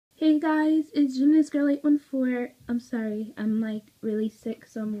Hey guys, it's GymnastGirl814. I'm sorry, I'm like really sick,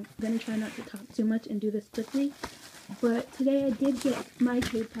 so I'm gonna try not to talk too much and do this quickly. But today I did get my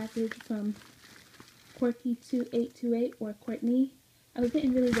trade package from Corky2828 or Courtney. I was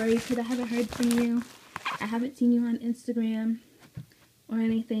getting really worried because I haven't heard from you. I haven't seen you on Instagram or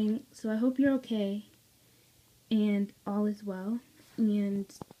anything, so I hope you're okay and all is well.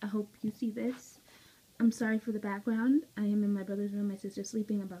 And I hope you see this. I'm sorry for the background. I am in my brother's room. My sister's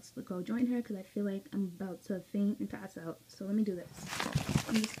sleeping. I'm about to go join her because I feel like I'm about to faint and pass out. So let me do this.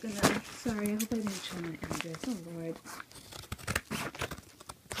 I'm just gonna, sorry, I hope I didn't show my address. Oh Lord.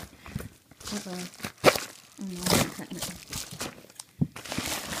 Uh-oh. Oh no, I'm cutting it.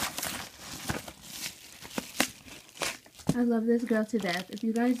 I love this girl to death. If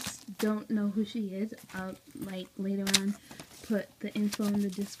you guys don't know who she is, I'll like later on put the info in the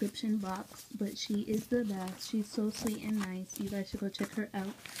description box, but she is the best. She's so sweet and nice. You guys should go check her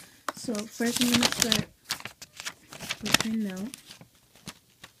out. So first I'm going to start with her note.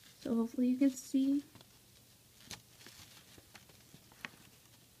 So hopefully you can see.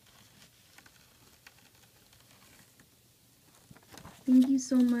 Thank you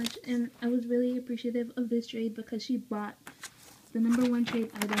so much, and I was really appreciative of this trade because she bought the #1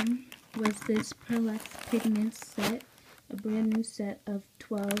 trade item was this Pearlex Pigments set. A brand new set of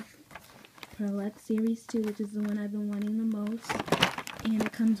 12 Pearlex Series 2, which is the one I've been wanting the most. And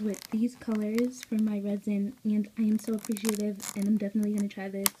it comes with these colors for my resin, and I am so appreciative, and I'm definitely going to try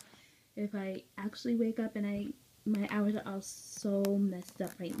this. If I actually wake up and my hours are all so messed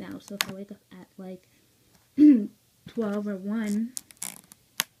up right now, so if I wake up at like 12 or 1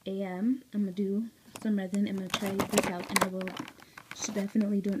 a.m., I'm going to do some resin, I'm going to try this out, and I will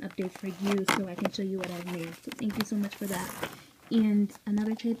definitely do an update for you so I can show you what I've made. So thank you so much for that. And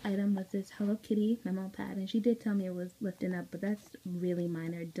another trade item was this Hello Kitty memo pad, and she did tell me it was lifting up, but that's really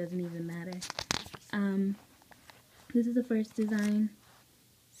minor. It doesn't even matter. This is the first design,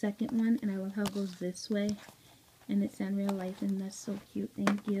 second one, and I love how it goes this way, and it's in real life, and that's so cute.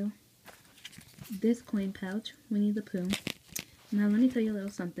 Thank you. This coin pouch, Winnie the Pooh. Now let me tell you a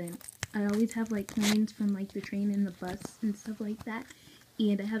little something. I always have like coins from like the train and the bus and stuff like that,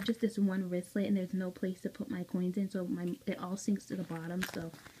 and I have just this one wristlet and there's no place to put my coins in, so it all sinks to the bottom.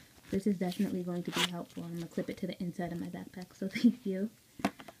 So this is definitely going to be helpful. I'm gonna clip it to the inside of my backpack, so thank you.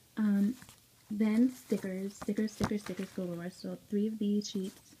 Then stickers galore. So 3 of these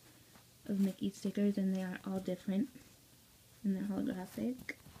sheets of Mickey stickers, and they are all different and they're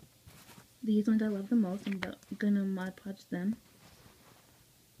holographic. These ones I love the most. I'm gonna Mod Podge them.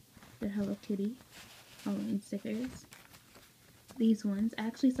 They're Hello Kitty Halloween stickers. These ones, I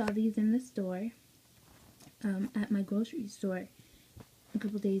actually saw these in the store, at my grocery store a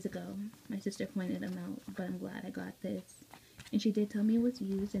couple days ago. My sister pointed them out, but I'm glad I got this. And she did tell me it was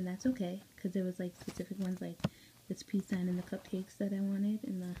used, and that's okay, because there was like specific ones like this peace sign and the cupcakes that I wanted,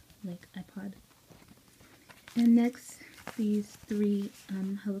 and the like iPod. And next, these 3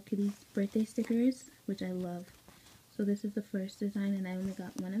 Hello Kitty birthday stickers, which I love. So this is the first design, and I only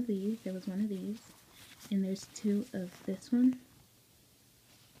got 1 of these. There was 1 of these, and there's 2 of this one.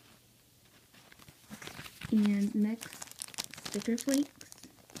 And next, sticker flakes.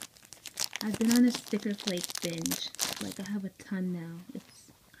 I've been on a sticker flake binge. Like, I have a ton now.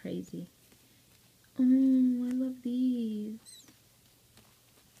 It's crazy. Oh, I love these.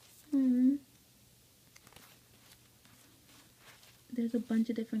 Oh. There's a bunch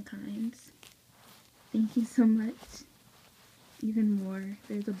of different kinds. Thank you so much. Even more.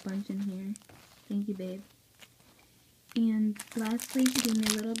 There's a bunch in here. Thank you, babe. And lastly, she gave me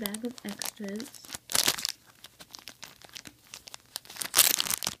a little bag of extras.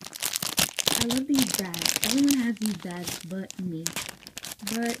 I love these bags. Everyone has these bags but me.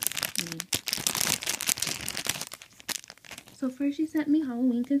 So first she sent me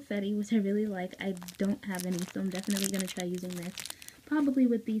Halloween confetti, which I really like. I don't have any, so I'm definitely going to try using this. Probably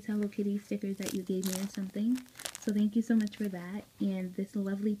with these Hello Kitty stickers that you gave me or something. So thank you so much for that. And this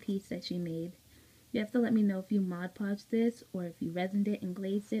lovely piece that she made. You have to let me know if you Mod Podge this, or if you resined it and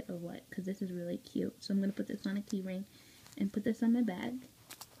glazed it, or what, because this is really cute. So I'm going to put this on a key ring and put this on my bag.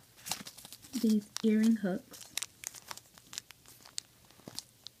 These earring hooks.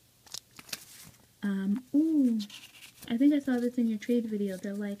 Ooh, I think I saw this in your trade video.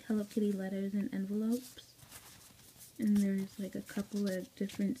 They're like Hello Kitty letters and envelopes. And there's like a couple of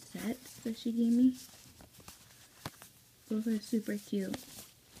different sets that she gave me. Those are super cute.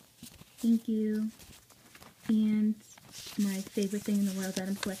 Thank you. And my favorite thing in the world that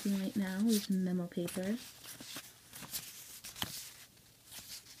I'm collecting right now is memo paper.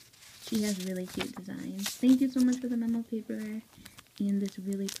 She has really cute designs. Thank you so much for the memo paper. and this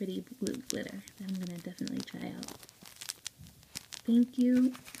really pretty blue glitter that I'm going to definitely try out. Thank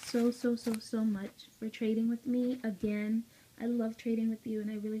you so much for trading with me. Again, I love trading with you, and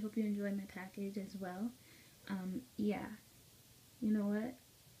I really hope you enjoy my package as well. Yeah, you know what?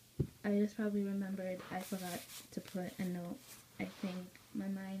 I just probably remembered I forgot to put a note. I think my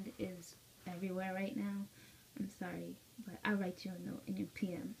mind is everywhere right now. I'm sorry, but I'll write you a note in your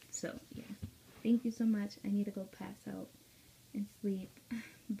PM. So, yeah. Thank you so much. I need to go pass out and sleep.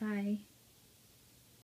 Bye.